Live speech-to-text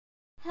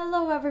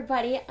Hello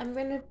everybody, I'm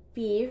going to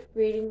be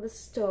reading the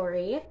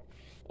story,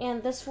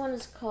 and this one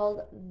is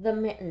called The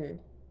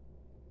Mitten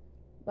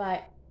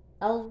by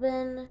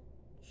Alvin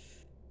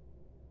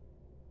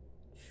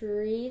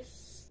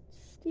Tresselt.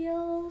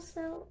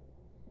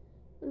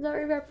 I'm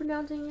sorry if I'm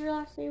pronouncing your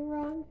last name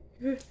wrong.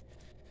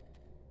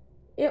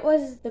 It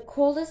was the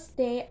coldest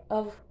day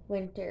of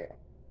winter,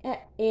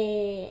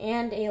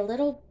 and a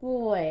little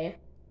boy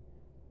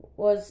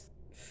was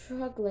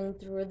struggling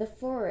through the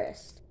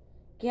forest,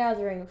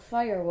 gathering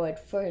firewood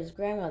for his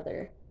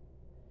grandmother.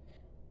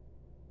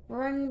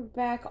 "Bring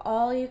back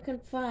all you can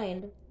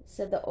find,"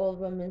 said the old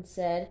woman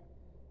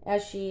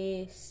as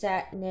she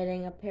sat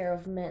knitting a pair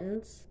of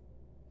mittens.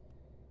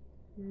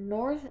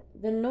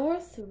 The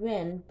north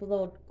wind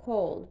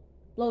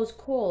blows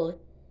cold,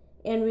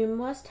 and we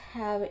must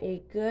have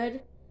a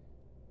good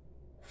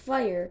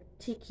fire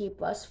to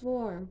keep us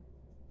warm.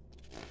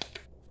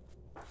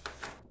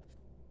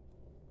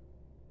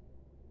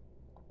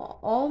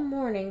 All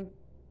morning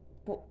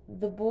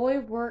the boy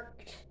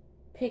worked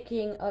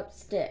picking up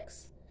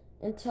sticks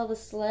until the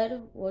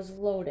sled was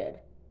loaded.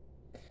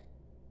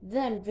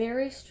 Then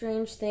very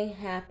strange thing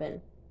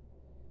happened.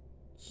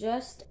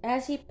 Just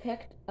as he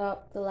picked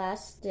up the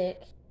last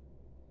stick,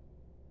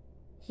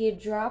 he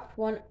dropped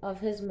one of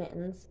his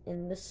mittens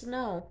in the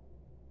snow.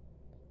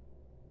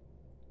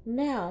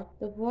 Now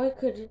the boy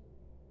could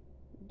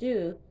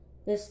do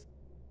this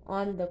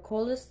on the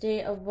coldest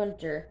day of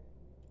winter.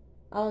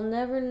 I'll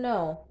never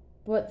know,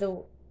 but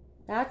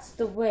that's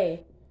the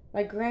way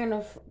my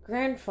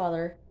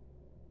grandfather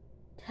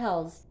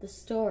tells the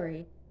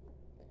story.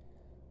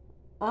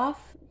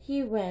 Off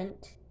he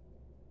went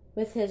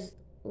with his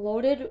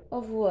load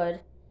of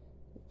wood.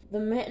 The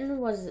mitten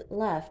was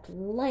left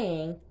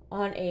laying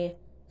on a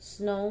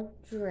snow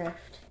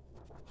drift.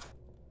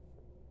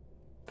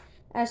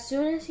 As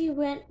soon as he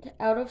went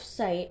out of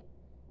sight,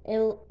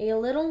 a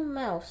little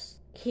mouse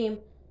came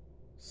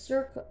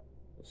circling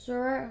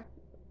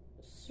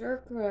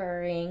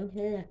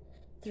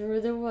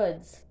through the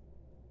woods.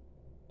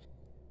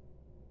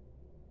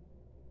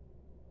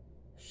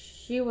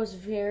 She was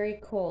very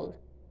cold,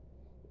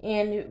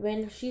 and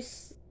when she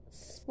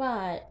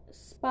spot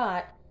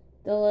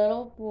the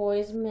little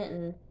boy's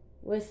mitten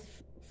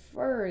with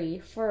furry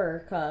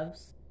fur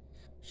cuffs,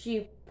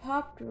 she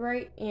popped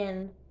right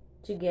in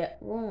to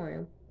get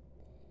warm.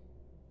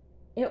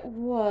 It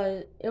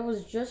was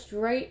just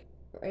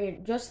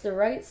the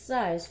right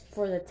size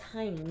for the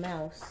tiny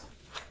mouse.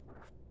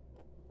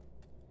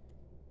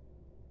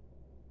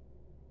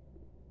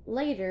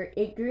 Later,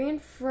 a green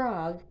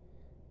frog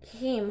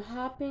came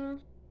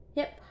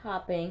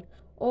hip-hopping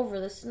over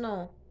the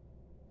snow.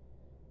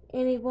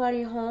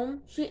 "Anybody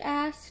home?" she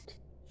asked.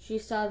 She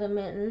saw the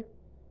mitten.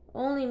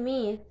 "Only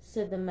me,"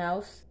 said the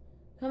mouse.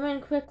 "Come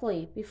in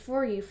quickly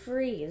before you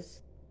freeze."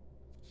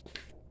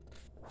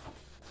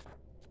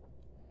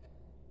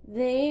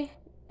 They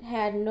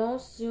had no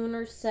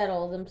sooner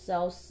settled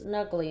themselves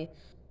snugly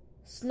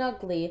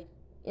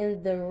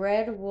in the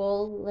red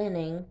wool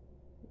lining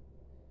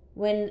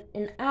when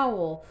an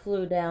owl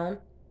flew down.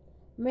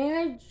 "May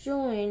I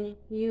join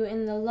you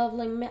in the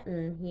lovely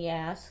mitten?" he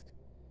asked.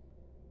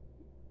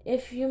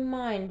 "If you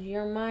mind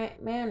your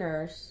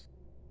manners,"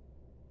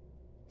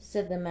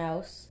 said the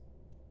mouse,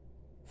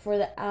 for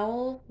the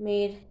owl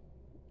made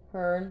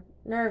her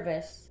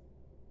nervous,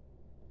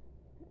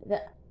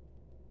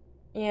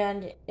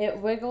 and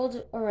it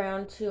wiggled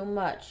around too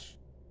much,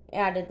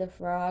 added the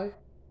frog,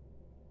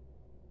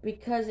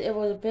 because it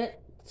was a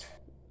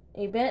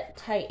bit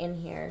tight in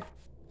here.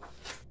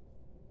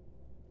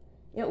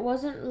 It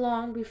wasn't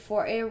long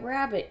before a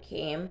rabbit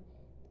came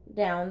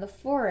down the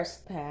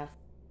forest path.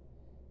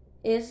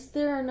 "Is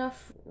there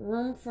enough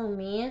room for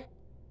me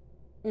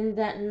in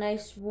that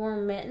nice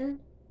warm mitten?"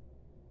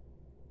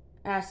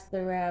 asked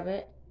the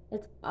rabbit.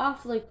 "It's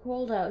awfully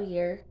cold out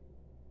here."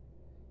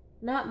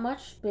 "Not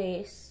much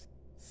space,"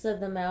 said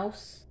the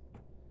mouse,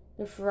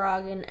 the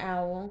frog, and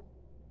owl.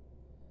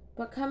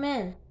 "But come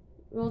in.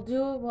 We'll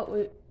do what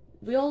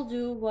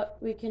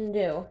we can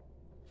do."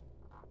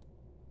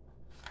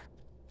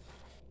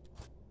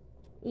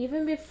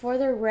 Even before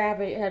the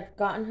rabbit had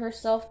gotten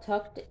herself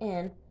tucked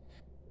in,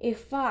 a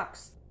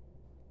fox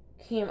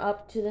came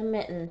up to the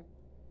mitten.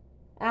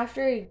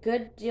 After a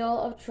good deal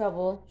of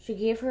trouble, she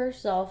gave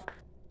herself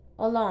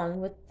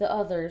along with the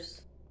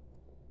others.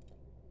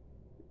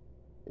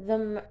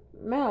 The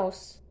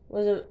mouse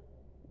was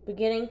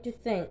beginning to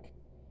think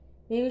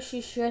maybe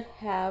she should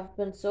have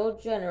been so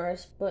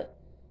generous, but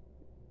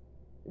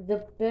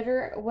the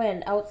bitter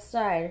wind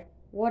outside,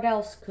 what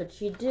else could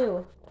she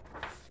do?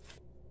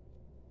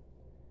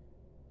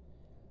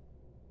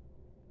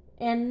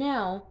 And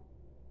now,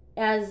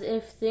 as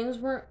if things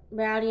weren't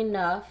bad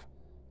enough,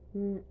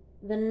 the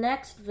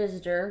next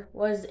visitor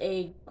was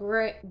a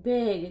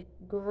big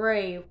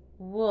gray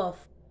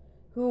wolf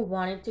who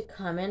wanted to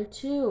come in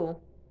too.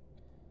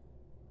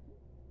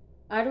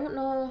 "I don't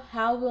know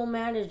how we'll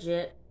manage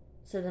it,"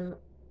 said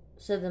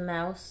the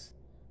mouse,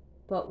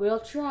 "but we'll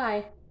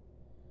try."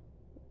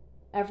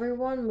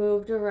 Everyone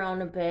moved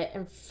around a bit,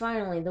 and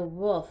finally the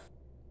wolf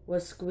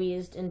was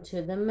squeezed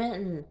into the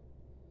mitten.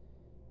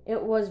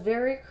 It was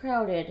very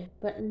crowded,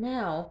 but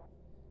now,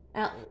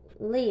 at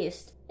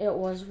least, it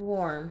was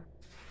warm.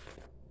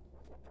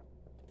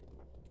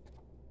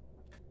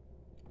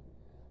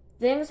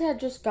 Things had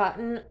just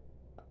gotten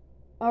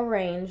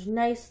arranged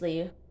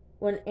nicely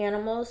when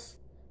animals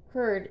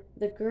heard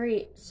the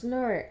great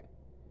snorting.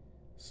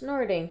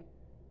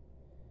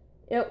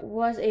 It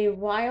was a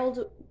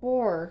wild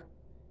boar,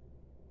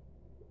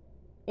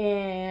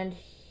 and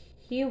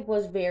he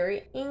was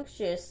very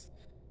anxious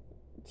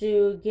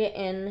to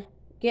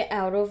get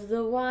out of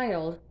the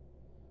wild.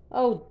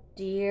 "Oh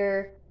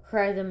dear,"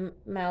 cried the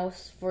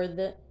mouse for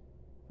the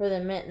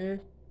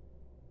mitten.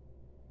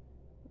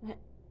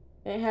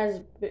 "It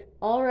has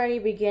already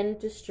begun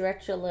to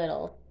stretch a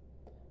little.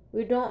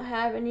 We don't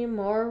have any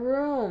more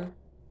room."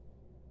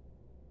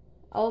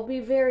 "I'll be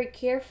very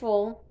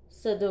careful,"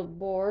 said the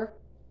boar.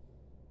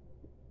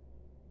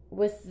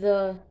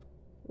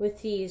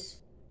 He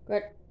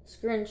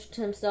scrunched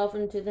himself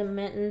into the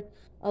mitten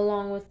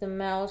along with the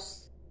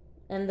mouse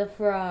and the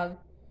frog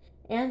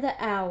and the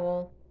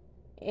owl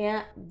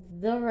and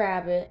the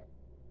rabbit,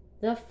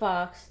 the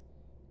fox,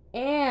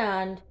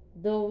 and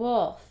the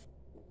wolf.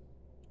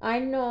 I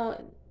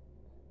know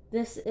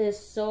this is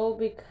so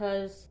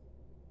because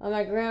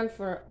my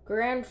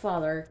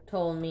grandfather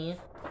told me.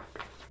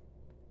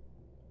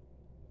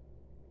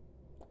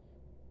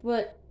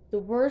 But the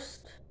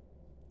worst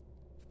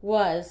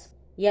was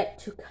yet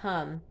to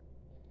come.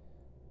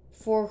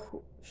 For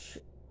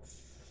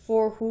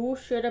who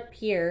should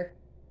appear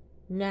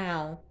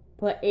now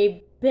but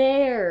a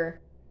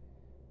bear?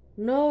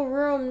 "No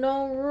room,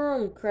 no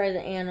room," cried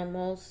the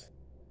animals,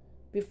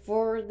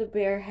 before the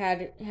bear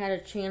had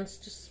a chance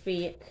to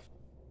speak.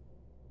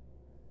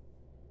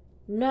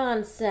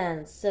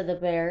 "Nonsense," said the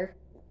bear.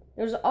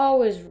 "There's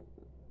always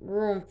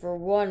room for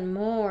one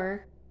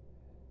more."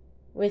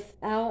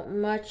 Without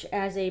much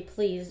as a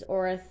please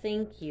or a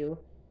thank you,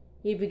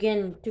 he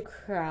began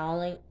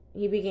crawling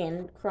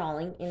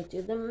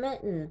into the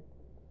mitten.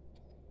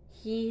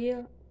 He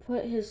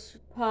put his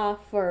paw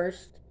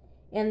first,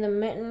 and the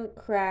mitten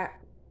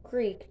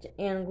creaked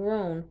and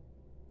groaned.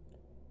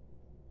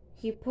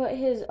 He put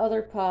his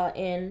other paw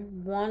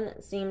in,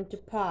 one seemed to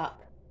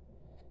pop.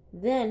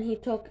 Then he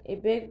took a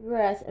big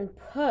breath and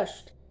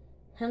pushed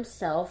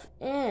himself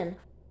in.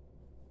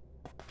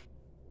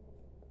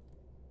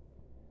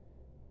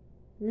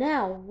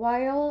 Now,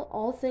 while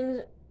all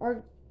things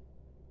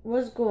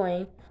was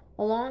going,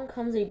 along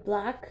comes a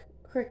black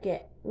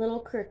little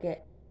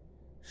cricket.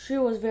 She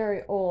was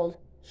very old.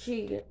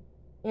 Her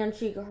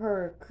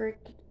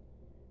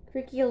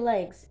creaky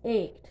legs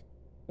ached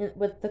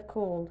with the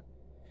cold.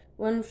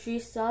 When she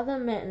saw the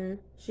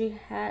mitten, she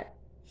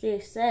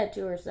said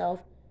to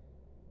herself,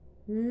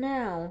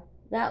 "Now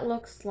that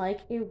looks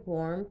like a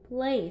warm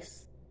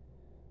place.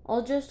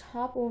 I'll just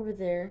hop over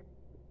there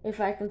if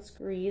I can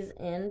squeeze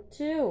in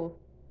too."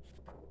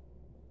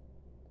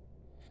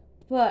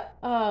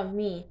 But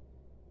me,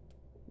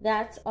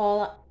 that's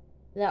all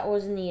that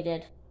was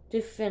needed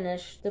to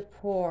finish the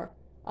poor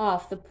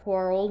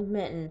old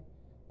mitten.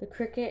 The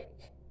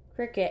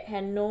cricket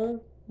had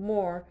no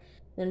more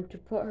than to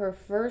put her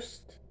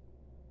first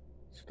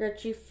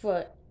scratchy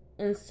foot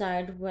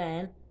inside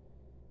when,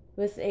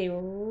 with a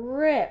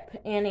rip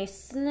and a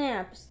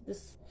snap, the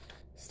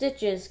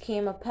stitches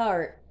came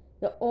apart.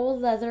 The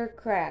old leather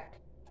cracked,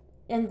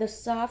 and the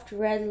soft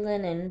red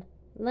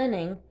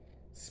lining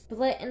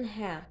split in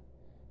half,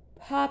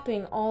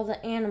 popping all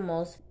the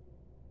animals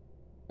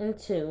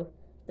into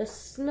the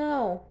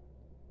snow.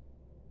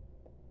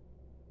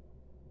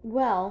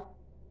 Well,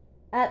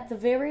 at the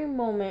very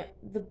moment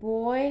the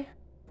boy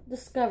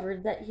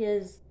discovered that he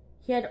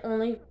had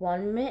only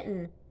one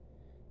mitten.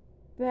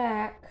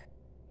 Back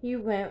he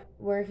went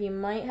where he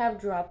might have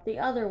dropped the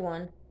other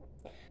one,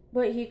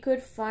 but he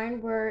could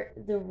find where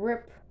the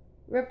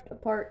ripped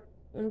apart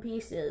in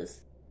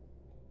pieces.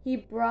 He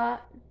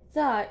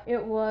thought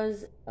it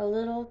was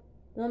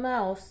the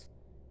mouse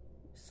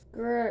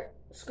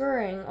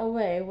scurrying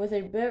away with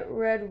a big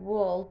red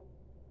wool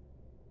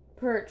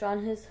perch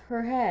on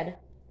her head.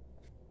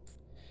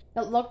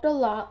 It looked a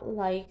lot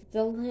like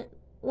the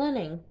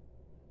lining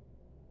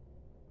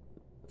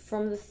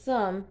from the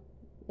thumb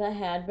that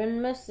had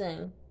been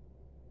missing.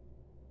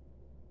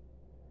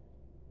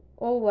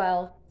 "Oh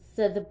well,"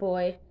 said the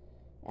boy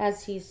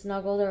as he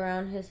snuggled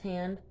around his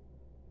hand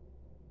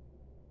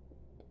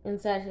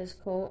inside his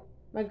coat.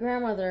 "My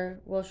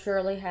grandmother will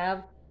surely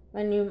have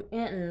my new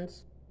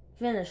mittens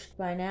finished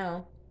by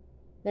now."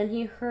 Then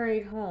he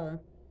hurried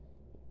home,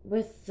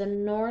 with the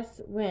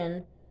north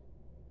wind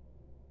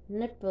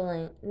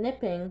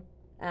nipping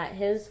at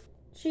his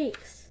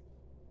cheeks.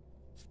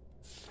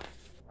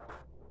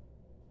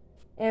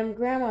 And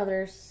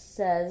grandmother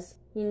says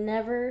he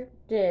never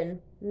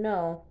did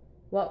know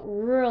what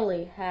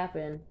really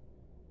happened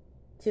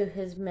to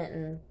his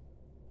mitten.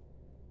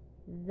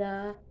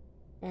 The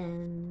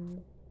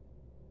end.